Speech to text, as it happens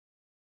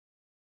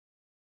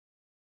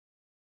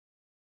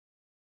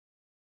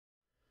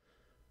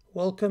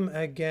Welcome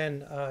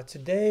again.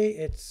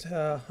 Today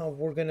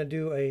we're gonna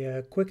do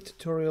a quick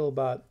tutorial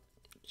about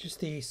just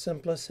the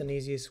simplest and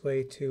easiest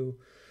way to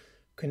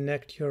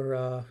connect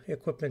your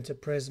equipment to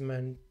Prism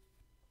and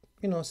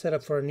set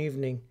up for an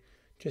evening.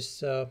 Just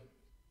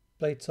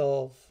play it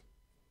solve,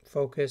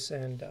 focus,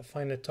 and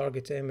find a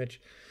target to image.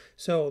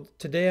 So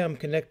today I'm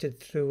connected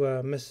through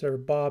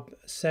Mr. Bob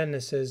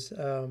Sannis's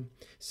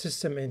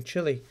system in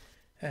Chile,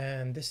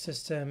 and this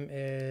system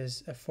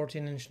is a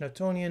 14-inch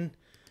Newtonian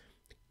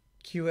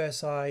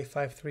QSI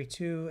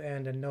 532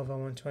 and a Nova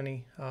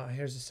 120.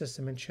 Here's the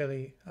system in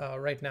Chile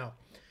right now.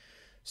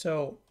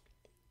 So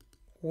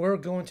we're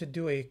going to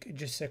do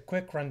just a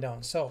quick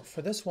rundown. So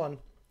for this one,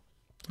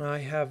 I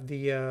have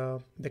the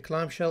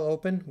clamshell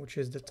open, which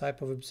is the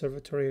type of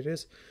observatory it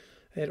is.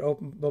 It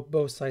open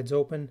both sides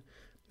open,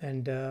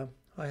 and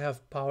I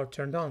have power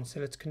turned on. So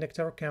let's connect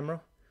our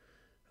camera.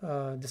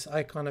 This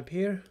icon up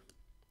here,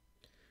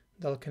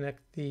 that'll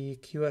connect the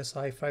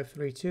QSI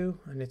 532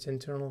 and its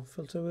internal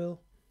filter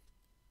wheel,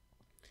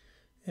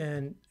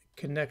 and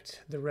connect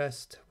the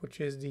rest,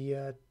 which is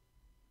the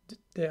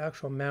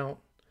actual mount,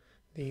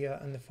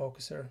 and the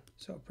focuser.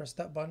 So press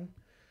that button.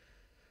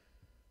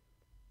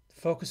 The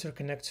focuser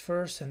connects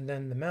first, and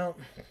then the mount.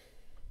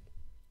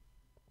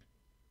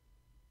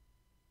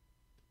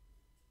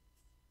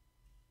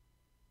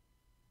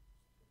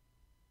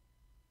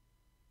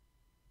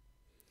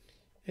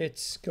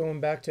 It's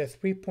going back to a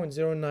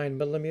 3.09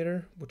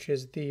 millimeter, which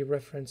is the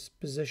reference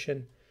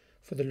position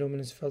for the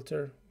luminance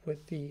filter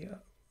with the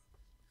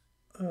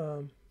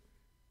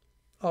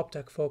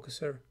optic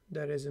focuser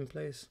that is in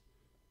place.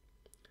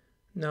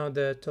 Now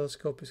the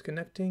telescope is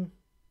connecting.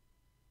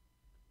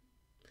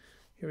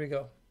 Here we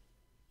go.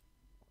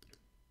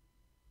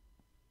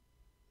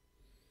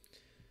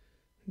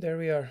 There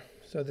we are.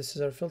 So this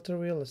is our filter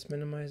wheel. Let's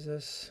minimize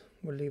this.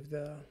 We'll leave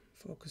the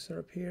focuser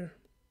up here.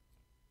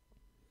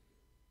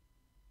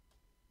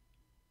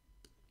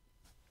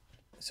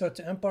 So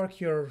to unpark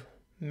your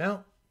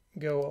mount,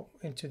 go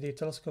into the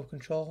telescope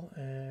control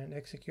and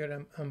execute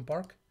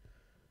unpark.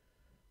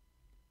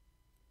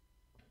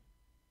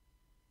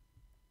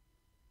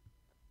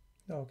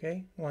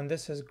 Okay, when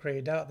this is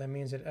grayed out, that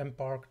means it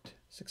unparked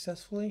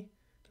successfully.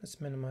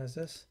 Let's minimize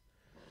this.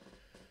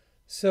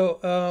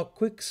 So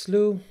quick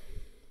slew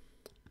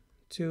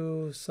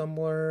to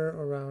somewhere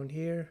around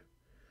here,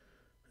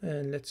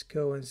 and let's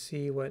go and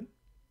see what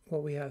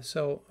we have.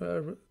 So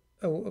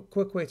a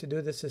quick way to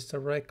do this is to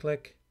right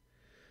click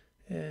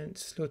and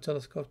slew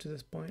telescope to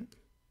this point.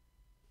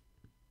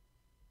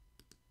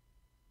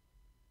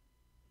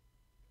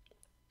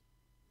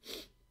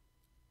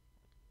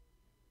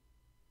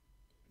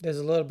 There's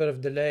a little bit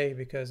of delay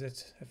because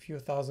it's a few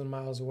thousand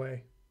miles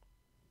away.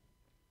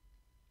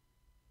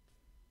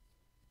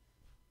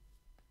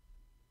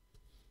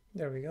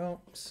 There we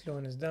go,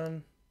 slewing is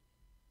done.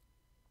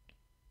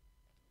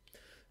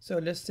 So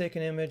let's take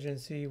an image and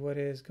see what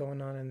is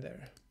going on in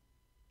there.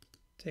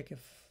 Take a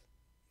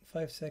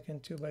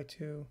 5-second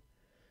 2x2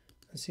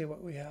 and see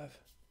what we have.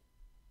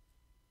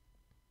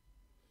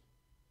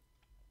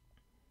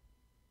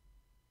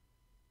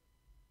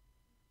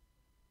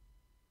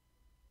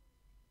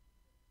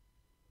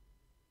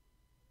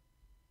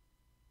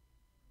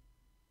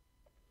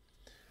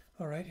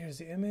 All right, here's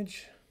the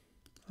image.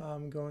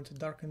 I'm going to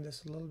darken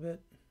this a little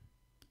bit.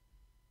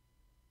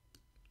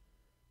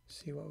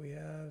 See what we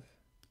have.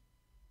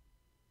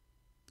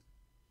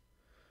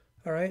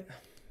 All right,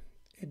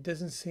 it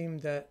doesn't seem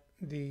that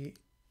the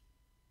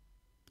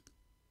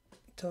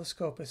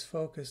telescope is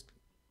focused.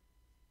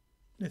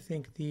 I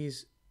think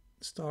these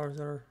stars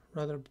are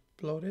rather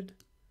bloated.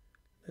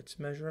 Let's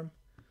measure them.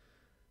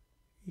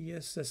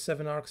 Yes, that's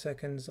 7 arc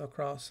seconds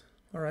across.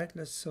 All right,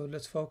 let's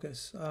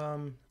focus.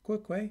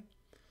 Quick way: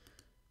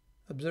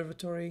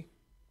 observatory,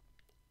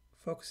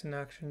 focusing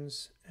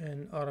actions,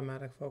 and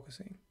automatic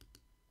focusing.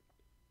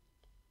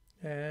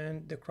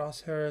 And the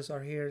crosshairs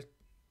are here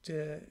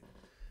to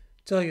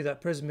tell you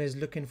that Prism is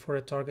looking for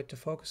a target to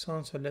focus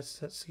on. So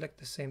let's select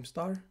the same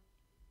star.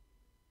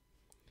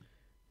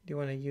 Do you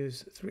want to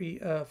use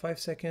 5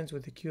 seconds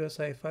with the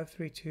QSI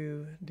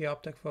 532, the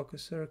optic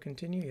focuser?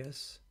 Continue,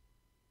 yes.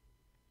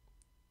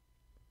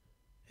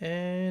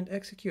 And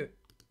execute.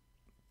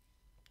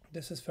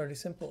 This is fairly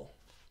simple.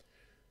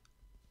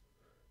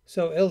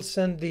 So it'll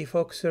send the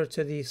focuser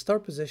to the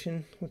start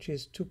position, which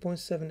is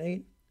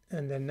 2.78,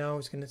 and then now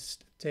it's going to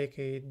take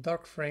a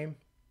dark frame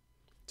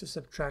to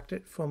subtract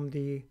it from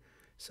the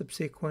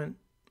subsequent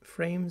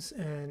frames,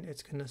 and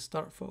it's going to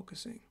start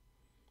focusing.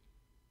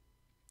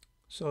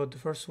 So the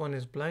first one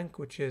is blank,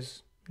 which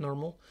is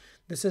normal.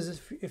 This is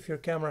if your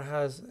camera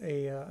has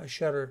a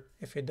shutter.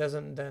 If it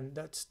doesn't, then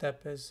that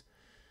step is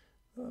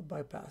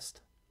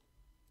bypassed.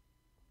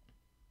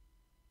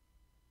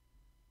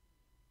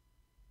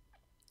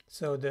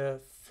 So the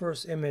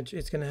first image,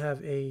 it's going to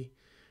have a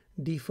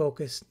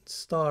defocused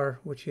star,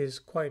 which is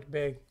quite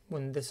big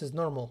when this is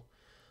normal,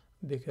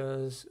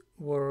 because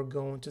we're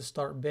going to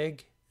start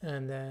big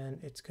and then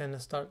it's going to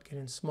start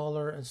getting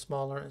smaller and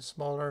smaller and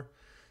smaller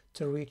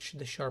to reach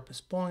the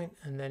sharpest point,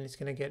 and then it's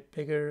going to get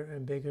bigger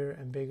and bigger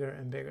and bigger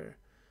and bigger,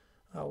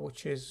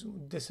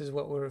 this is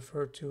what we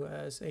refer to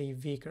as a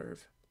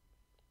V-curve.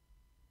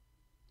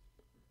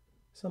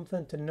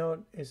 Something to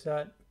note is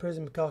that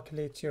Prism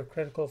calculates your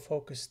critical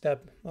focus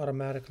step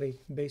automatically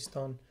based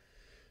on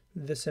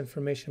this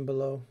information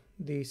below: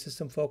 the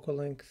system focal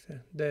length,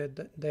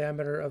 the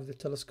diameter of the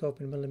telescope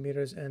in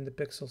millimeters, and the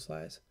pixel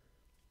size.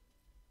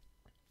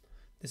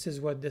 This is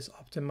what this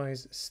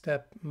optimize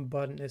step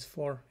button is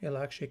for. It'll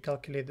actually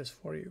calculate this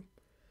for you.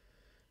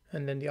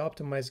 And then the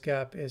optimize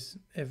gap is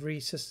every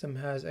system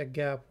has a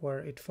gap where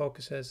it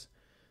focuses.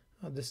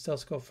 This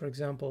telescope, for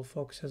example,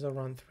 focuses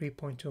around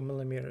 3.2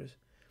 millimeters.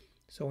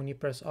 So when you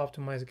press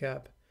optimize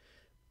gap,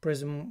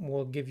 Prism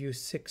will give you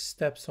 6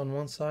 steps on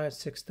one side,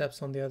 6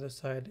 steps on the other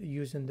side,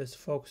 using this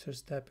focuser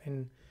step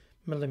in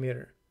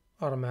millimeter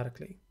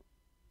automatically.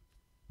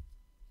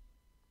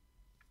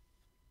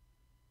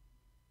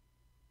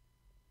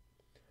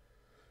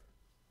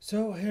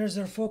 So here's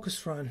our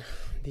focus run.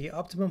 The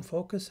optimum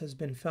focus has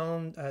been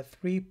found at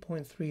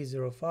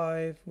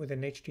 3.305 with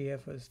an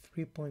HDF of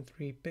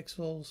 3.3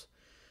 pixels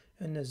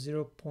and a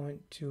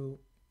 0.2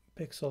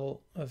 pixel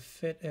of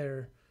fit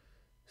error.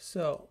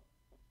 So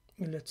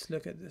let's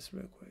look at this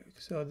real quick.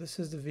 So this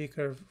is the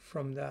V-curve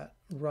from that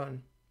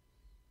run.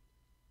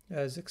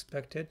 As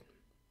expected,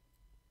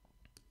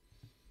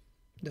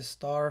 the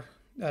star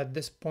at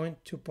this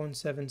point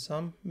 2.7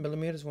 some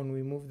millimeters. When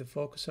we move the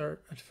focuser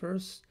at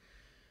first,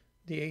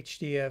 the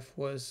HDF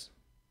was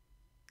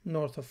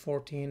north of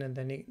 14, and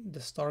then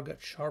the star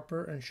got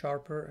sharper and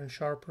sharper and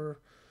sharper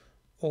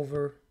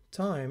over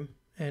time,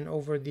 and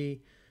over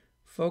the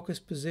focus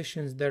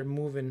positions they're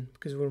moving,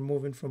 because we're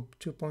moving from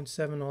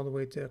 2.7 all the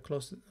way to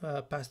close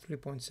past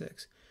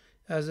 3.6.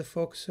 As the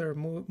focuser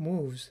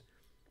moves,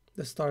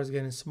 the star is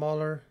getting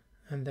smaller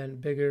and then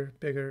bigger,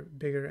 bigger,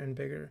 bigger, and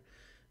bigger.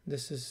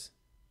 This is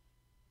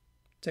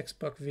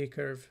textbook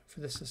V-curve for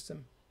the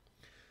system.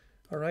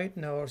 All right,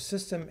 now our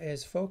system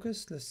is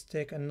focused. Let's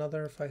take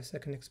another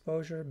 5-second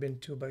exposure, bin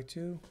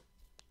 2x2.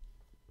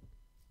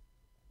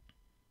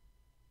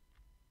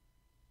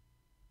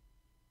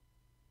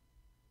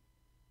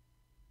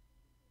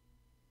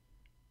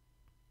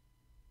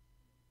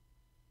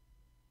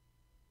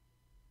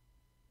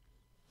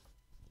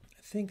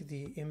 I think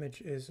the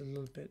image is a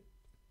little bit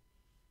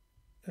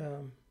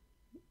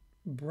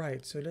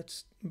bright, so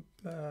let's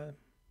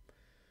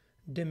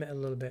dim it a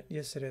little bit.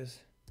 Yes, it is.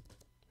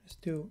 Let's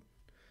do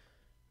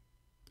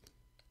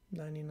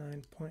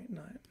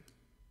 99.9.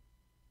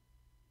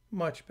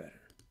 Much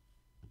better.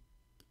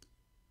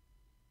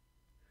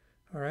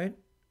 All right,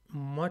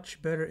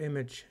 much better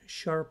image,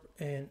 sharp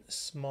and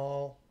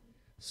small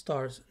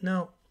stars.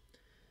 Now,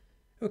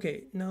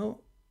 okay, now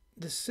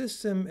the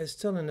system is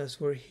telling us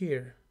we're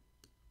here.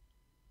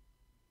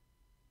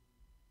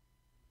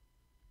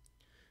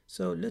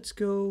 So let's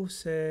go,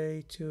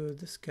 say, to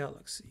this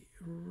galaxy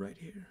right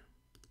here,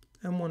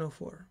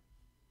 M104.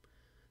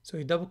 So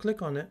you double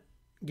click on it,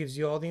 gives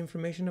you all the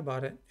information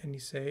about it, and you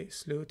say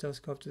slew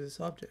telescope to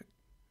this object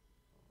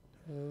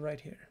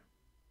right here.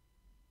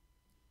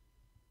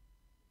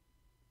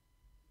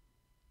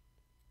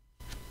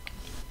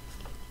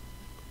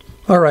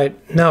 All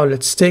right, now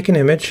let's take an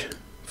image,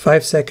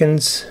 5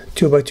 seconds,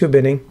 2x2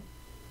 binning,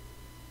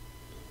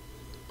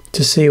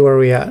 to see where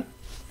we're at.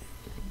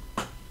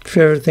 If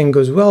everything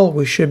goes well,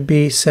 we should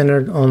be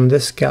centered on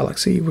this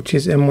galaxy, which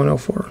is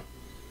M104.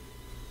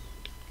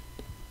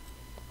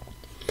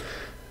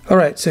 All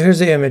right, so here's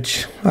the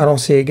image. I don't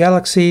see a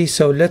galaxy,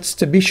 so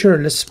to be sure,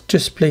 let's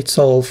just plate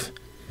solve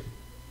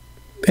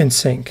in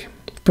sync.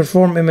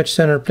 Perform image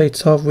center plate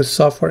solve with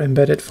software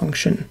embedded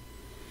function.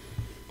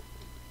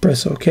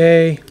 Press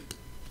OK.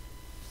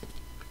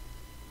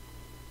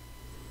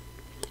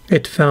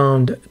 It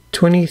found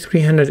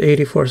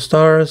 2,384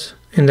 stars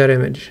in that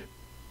image.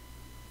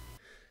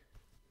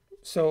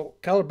 So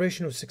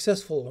calibration was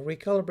successful.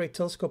 Recalibrate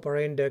telescope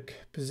array index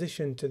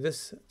position to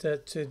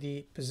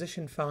the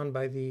position found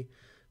by the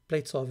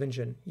plate solve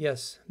engine.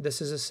 Yes,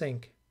 this is a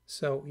sync.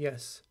 So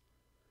yes.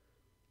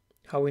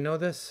 How we know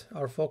this?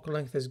 Our focal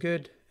length is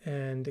good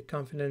and the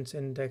confidence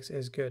index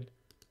is good.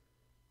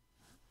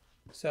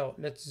 So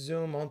let's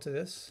zoom onto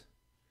this,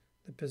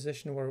 the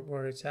position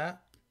where it's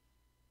at.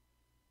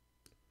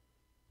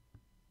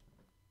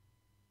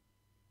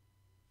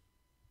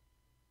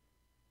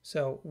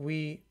 So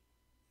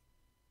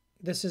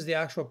this is the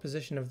actual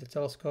position of the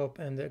telescope,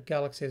 and the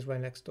galaxy is right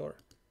next door.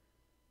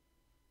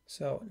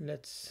 So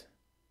let's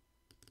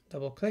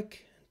double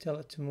click and tell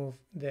it to move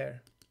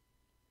there.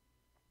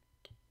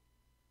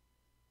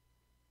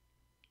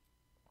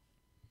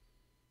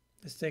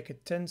 Let's take a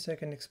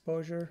 10-second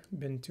exposure,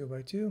 bin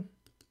 2x2.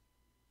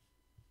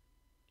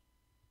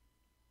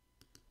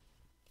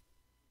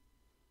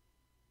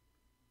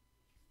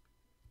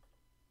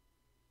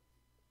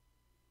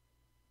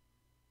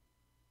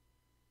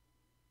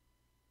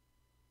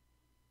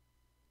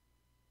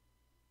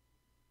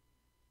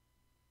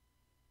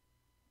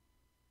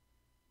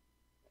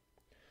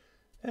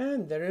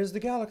 And there is the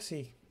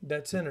galaxy,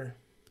 dead center.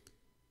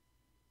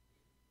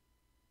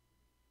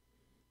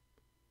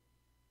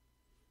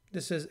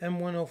 This is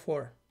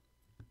M104.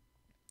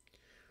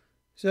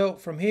 So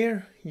from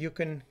here, you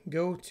can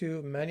go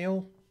to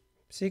manual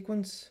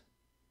sequence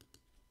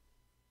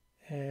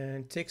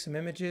and take some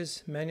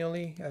images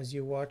manually as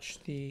you watch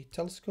the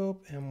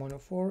telescope,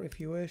 M104 if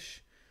you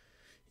wish.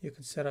 You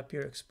can set up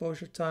your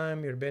exposure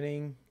time, your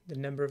binning, the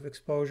number of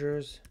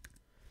exposures,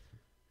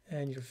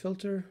 and your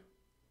filter.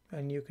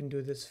 And you can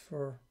do this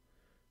for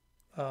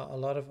a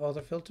lot of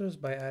other filters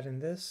by adding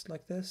this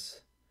like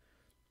this.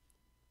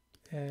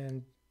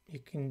 And you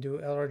can do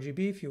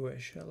LRGB if you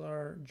wish,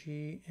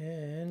 LRG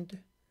and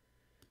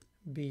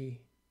B.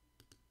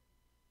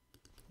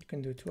 You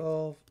can do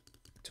 12,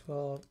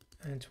 12,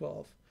 and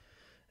 12.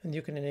 And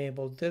you can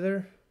enable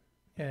dither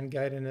and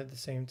guiding at the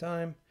same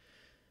time.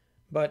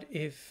 But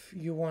if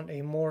you want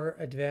a more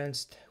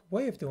advanced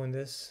way of doing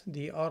this,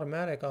 the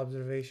automatic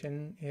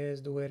observation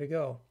is the way to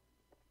go,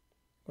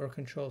 or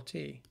Control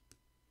T.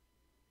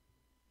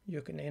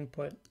 You can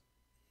input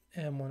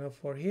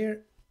M104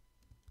 here,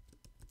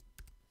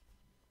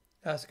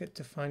 ask it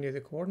to find you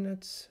the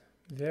coordinates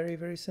very,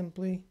 very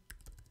simply,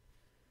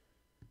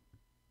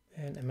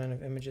 and amount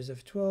of images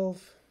of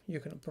 12. You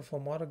can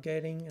perform auto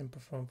gating and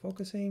perform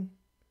focusing,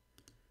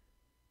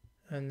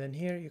 and then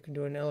here you can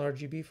do an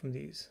LRGB from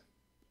these.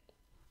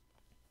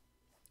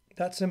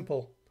 That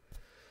simple.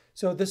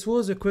 So this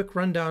was a quick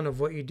rundown of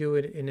what you do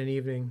in an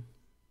evening.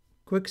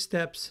 Quick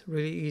steps,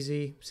 really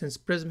easy. Since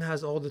Prism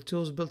has all the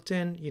tools built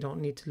in, you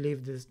don't need to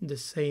leave the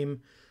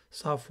same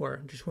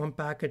software. Just one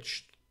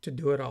package to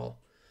do it all.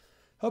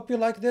 Hope you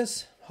like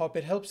this. Hope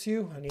it helps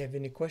you. And if you have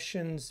any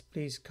questions,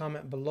 please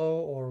comment below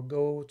or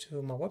go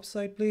to my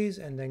website, please,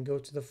 and then go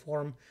to the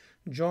forum.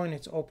 Join.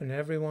 It's open to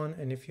everyone.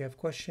 And if you have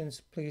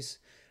questions, please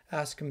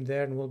ask them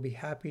there and we'll be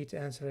happy to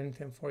answer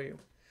anything for you.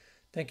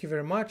 Thank you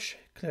very much.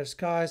 Clear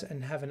skies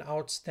and have an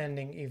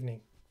outstanding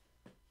evening.